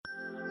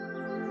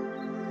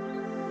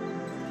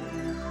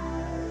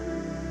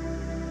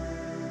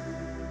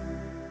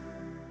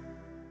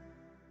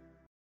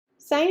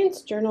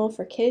Science Journal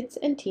for Kids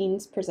and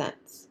Teens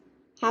presents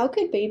How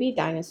Could Baby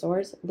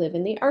Dinosaurs Live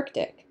in the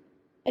Arctic?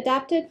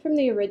 Adapted from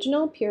the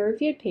original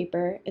peer-reviewed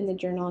paper in the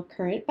journal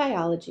Current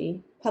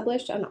Biology,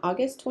 published on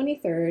August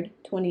 23,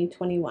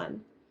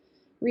 2021.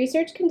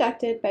 Research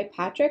conducted by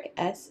Patrick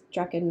S.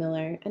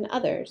 Druckenmiller and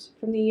others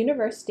from the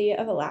University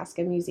of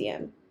Alaska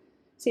Museum.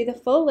 See the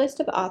full list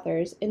of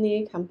authors in the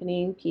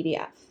accompanying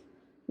PDF.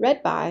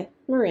 Read by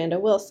Miranda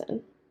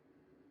Wilson.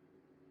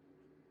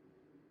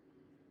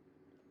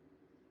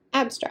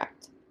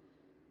 Abstract.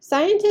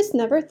 Scientists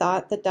never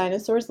thought that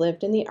dinosaurs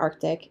lived in the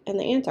Arctic and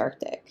the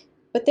Antarctic,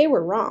 but they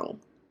were wrong.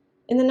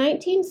 In the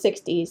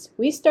 1960s,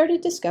 we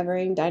started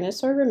discovering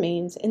dinosaur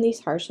remains in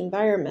these harsh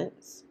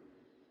environments.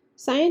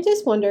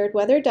 Scientists wondered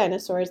whether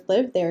dinosaurs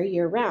lived there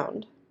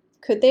year-round.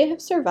 Could they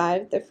have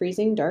survived the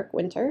freezing dark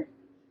winter?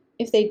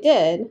 If they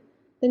did,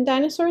 then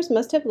dinosaurs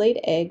must have laid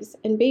eggs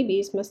and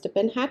babies must have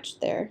been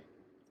hatched there.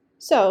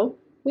 So,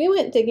 we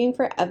went digging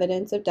for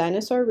evidence of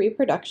dinosaur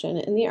reproduction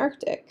in the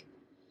Arctic.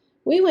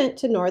 We went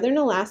to northern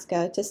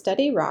Alaska to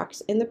study rocks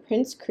in the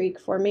Prince Creek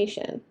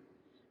Formation.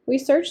 We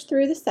searched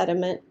through the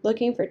sediment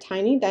looking for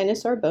tiny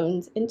dinosaur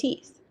bones and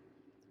teeth.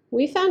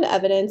 We found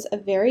evidence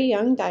of very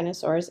young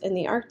dinosaurs in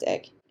the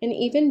Arctic and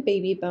even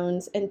baby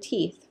bones and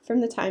teeth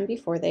from the time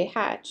before they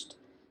hatched.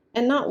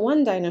 And not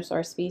one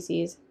dinosaur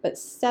species, but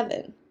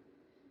 7.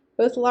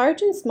 Both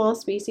large and small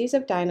species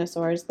of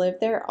dinosaurs live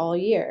there all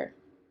year.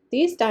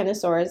 These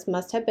dinosaurs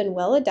must have been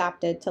well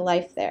adapted to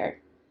life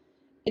there.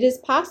 It is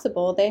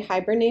possible they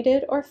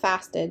hibernated or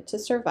fasted to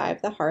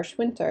survive the harsh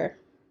winter.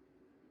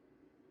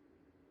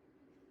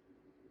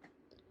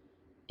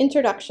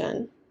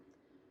 Introduction.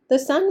 The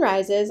sun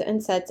rises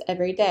and sets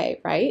every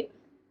day, right?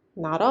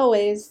 Not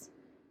always.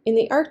 In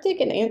the Arctic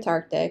and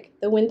Antarctic,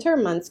 the winter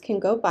months can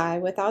go by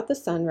without the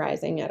sun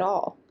rising at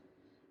all.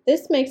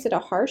 This makes it a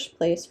harsh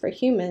place for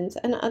humans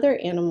and other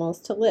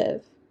animals to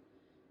live.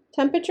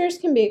 Temperatures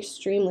can be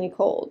extremely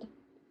cold.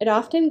 It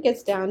often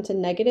gets down to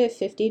negative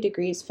 50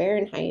 degrees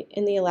Fahrenheit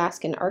in the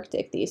Alaskan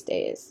Arctic these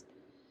days.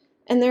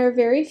 And there are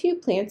very few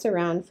plants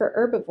around for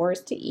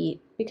herbivores to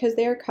eat because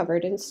they are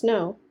covered in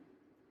snow.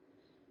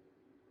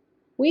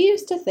 We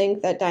used to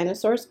think that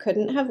dinosaurs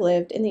couldn't have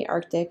lived in the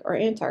Arctic or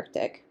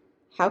Antarctic.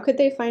 How could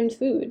they find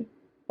food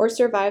or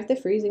survive the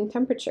freezing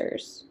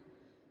temperatures?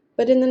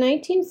 But in the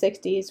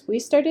 1960s, we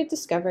started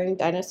discovering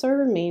dinosaur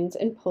remains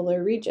in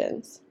polar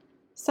regions.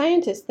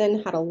 Scientists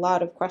then had a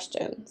lot of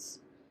questions.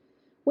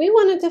 We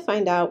wanted to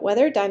find out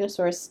whether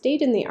dinosaurs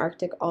stayed in the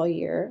Arctic all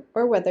year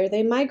or whether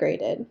they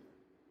migrated.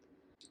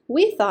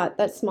 We thought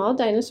that small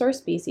dinosaur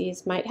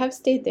species might have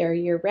stayed there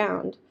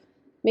year-round.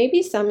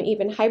 Maybe some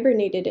even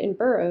hibernated in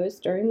burrows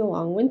during the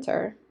long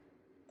winter.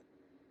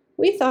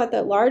 We thought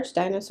that large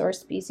dinosaur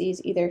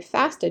species either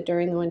fasted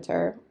during the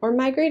winter or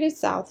migrated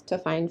south to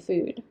find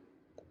food.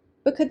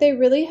 But could they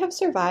really have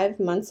survived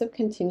months of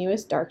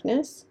continuous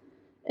darkness?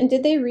 And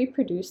did they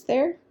reproduce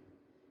there?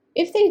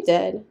 If they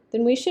did,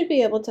 then we should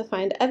be able to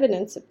find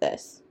evidence of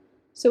this,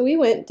 so we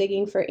went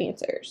digging for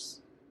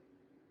answers.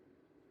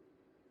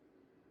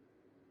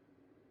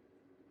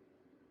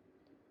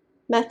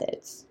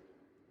 Methods.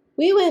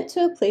 We went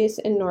to a place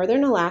in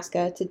northern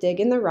Alaska to dig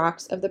in the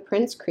rocks of the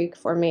Prince Creek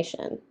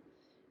Formation.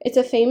 It's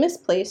a famous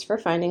place for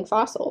finding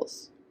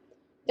fossils.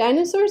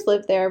 Dinosaurs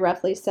lived there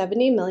roughly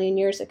 70 million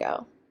years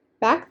ago.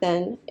 Back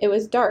then, it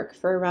was dark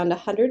for around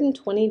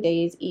 120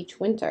 days each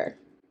winter.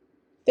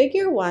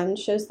 Figure 1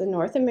 shows the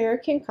North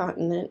American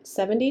continent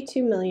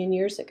 72 million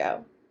years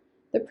ago.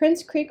 The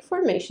Prince Creek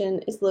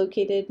Formation is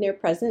located near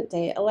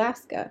present-day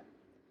Alaska.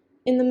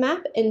 In the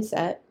map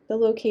inset, the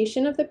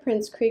location of the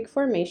Prince Creek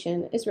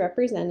Formation is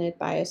represented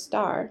by a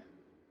star.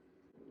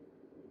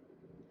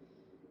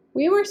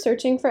 We were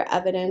searching for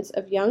evidence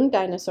of young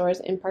dinosaurs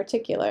in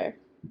particular.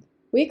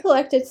 We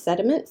collected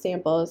sediment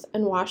samples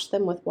and washed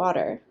them with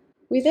water.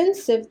 We then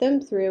sieved them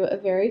through a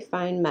very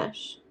fine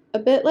mesh, a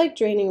bit like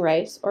draining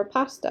rice or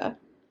pasta.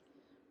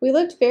 We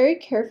looked very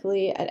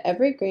carefully at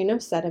every grain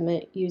of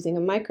sediment using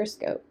a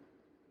microscope.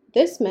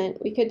 This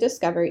meant we could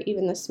discover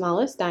even the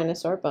smallest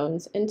dinosaur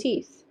bones and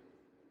teeth.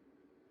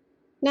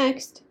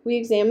 Next, we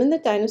examined the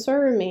dinosaur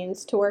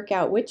remains to work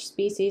out which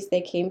species they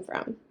came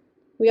from.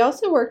 We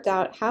also worked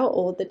out how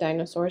old the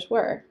dinosaurs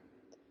were.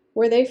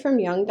 Were they from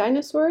young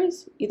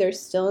dinosaurs, either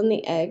still in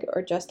the egg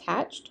or just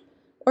hatched,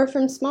 or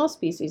from small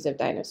species of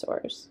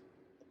dinosaurs?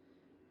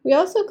 We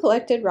also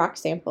collected rock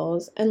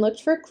samples and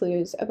looked for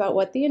clues about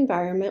what the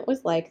environment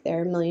was like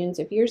there millions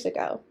of years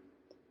ago.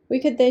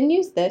 We could then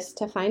use this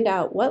to find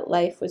out what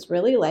life was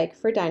really like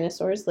for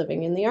dinosaurs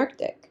living in the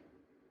Arctic.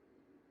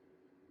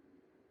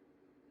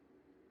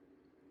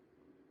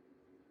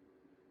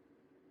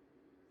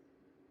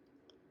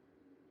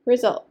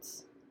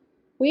 Results.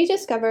 We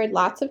discovered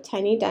lots of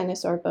tiny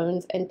dinosaur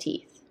bones and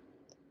teeth.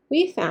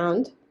 We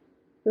found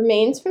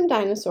remains from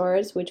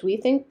dinosaurs which we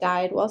think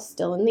died while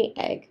still in the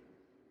egg.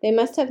 They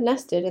must have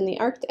nested in the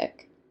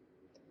Arctic.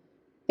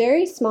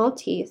 Very small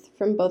teeth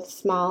from both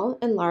small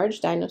and large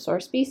dinosaur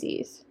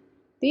species.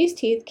 These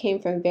teeth came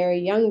from very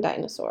young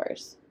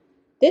dinosaurs.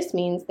 This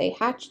means they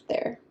hatched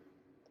there.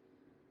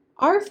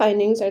 Our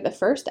findings are the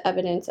first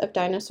evidence of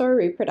dinosaur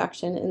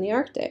reproduction in the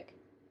Arctic.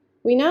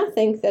 We now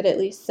think that at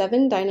least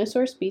 7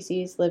 dinosaur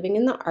species living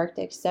in the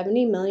Arctic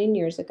 70 million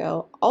years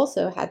ago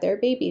also had their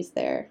babies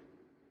there.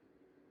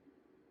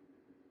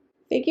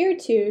 Figure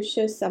 2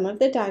 shows some of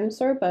the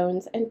dinosaur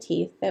bones and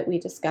teeth that we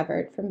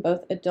discovered from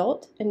both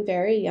adult and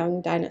very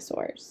young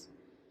dinosaurs.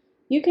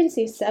 You can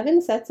see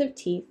 7 sets of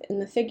teeth in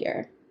the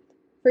figure.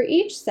 For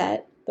each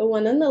set, the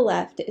one on the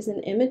left is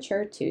an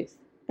immature tooth,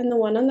 and the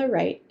one on the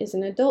right is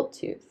an adult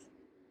tooth.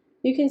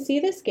 You can see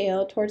the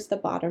scale towards the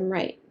bottom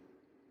right.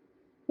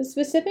 The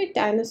specific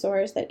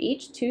dinosaurs that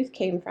each tooth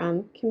came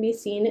from can be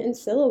seen in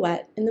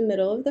silhouette in the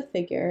middle of the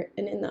figure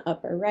and in the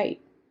upper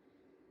right.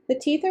 The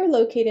teeth are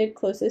located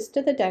closest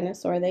to the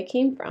dinosaur they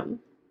came from.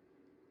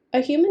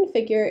 A human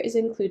figure is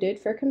included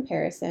for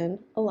comparison,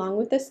 along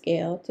with a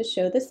scale to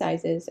show the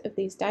sizes of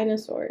these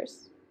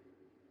dinosaurs.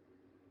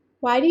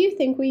 Why do you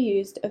think we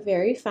used a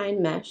very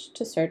fine mesh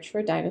to search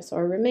for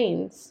dinosaur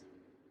remains?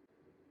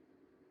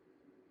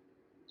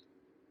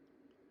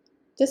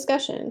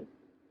 Discussion.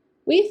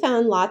 We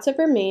found lots of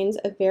remains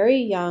of very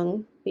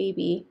young,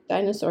 baby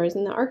dinosaurs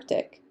in the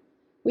Arctic.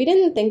 We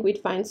didn't think we'd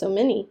find so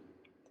many.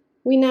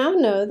 We now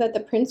know that the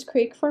Prince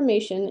Creek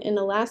Formation in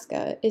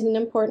Alaska is an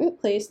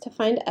important place to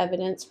find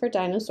evidence for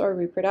dinosaur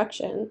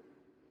reproduction.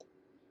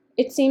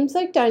 It seems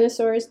like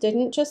dinosaurs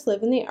didn't just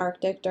live in the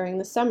Arctic during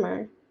the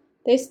summer.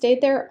 They stayed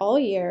there all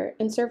year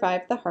and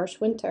survived the harsh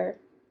winter.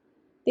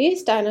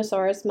 These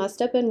dinosaurs must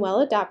have been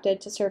well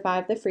adapted to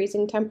survive the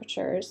freezing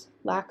temperatures,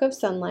 lack of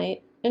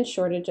sunlight, and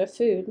shortage of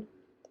food.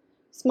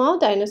 Small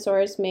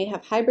dinosaurs may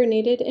have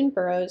hibernated in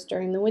burrows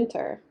during the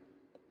winter.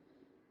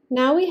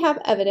 Now we have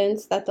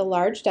evidence that the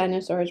large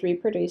dinosaurs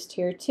reproduced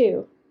here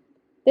too.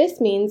 This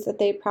means that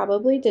they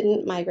probably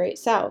didn't migrate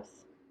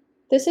south.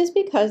 This is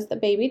because the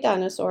baby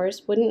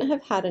dinosaurs wouldn't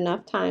have had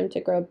enough time to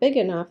grow big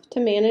enough to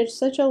manage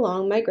such a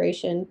long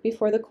migration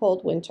before the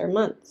cold winter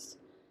months.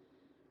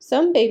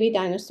 Some baby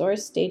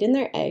dinosaurs stayed in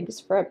their eggs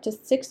for up to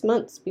 6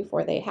 months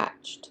before they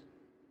hatched.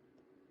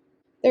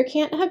 There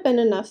can't have been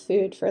enough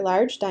food for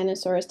large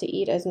dinosaurs to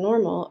eat as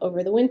normal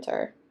over the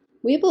winter.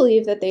 We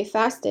believe that they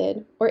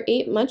fasted or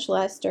ate much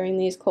less during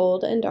these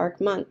cold and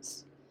dark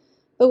months.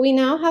 But we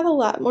now have a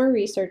lot more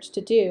research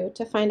to do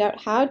to find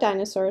out how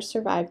dinosaurs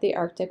survived the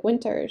Arctic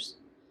winters.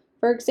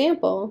 For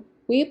example,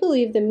 we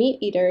believe the meat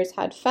eaters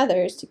had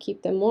feathers to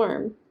keep them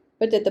warm,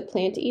 but did the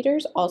plant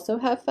eaters also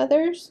have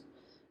feathers?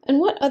 And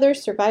what other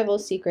survival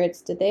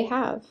secrets did they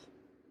have?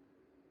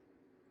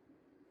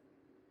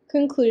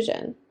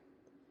 Conclusion.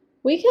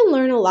 We can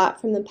learn a lot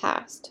from the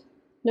past.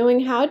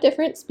 Knowing how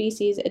different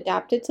species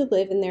adapted to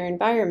live in their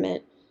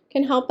environment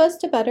can help us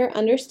to better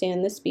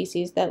understand the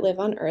species that live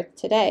on Earth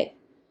today,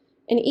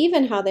 and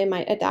even how they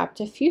might adapt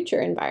to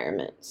future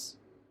environments.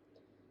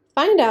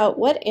 Find out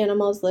what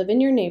animals live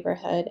in your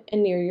neighborhood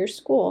and near your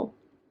school.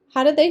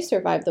 How did they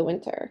survive the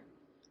winter?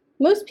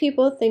 Most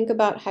people think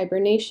about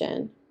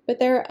hibernation, but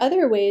there are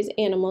other ways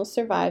animals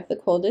survive the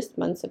coldest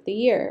months of the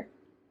year.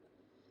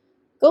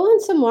 Go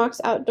on some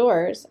walks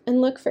outdoors and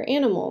look for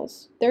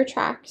animals, their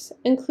tracks,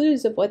 and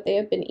clues of what they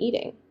have been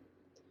eating.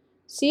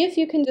 See if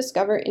you can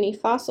discover any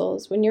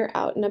fossils when you're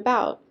out and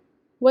about.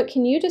 What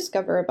can you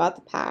discover about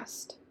the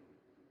past?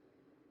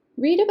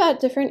 Read about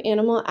different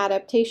animal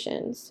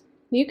adaptations.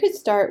 You could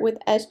start with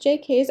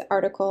SJK's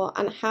article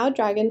on how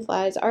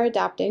dragonflies are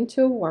adapting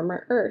to a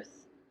warmer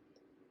Earth.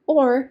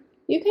 Or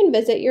you can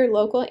visit your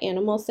local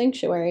animal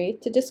sanctuary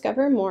to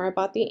discover more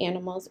about the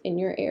animals in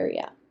your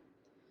area.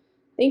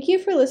 Thank you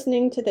for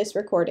listening to this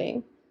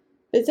recording.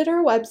 Visit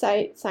our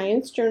website,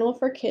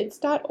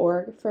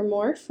 sciencejournalforkids.org, for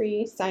more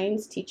free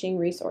science teaching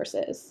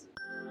resources.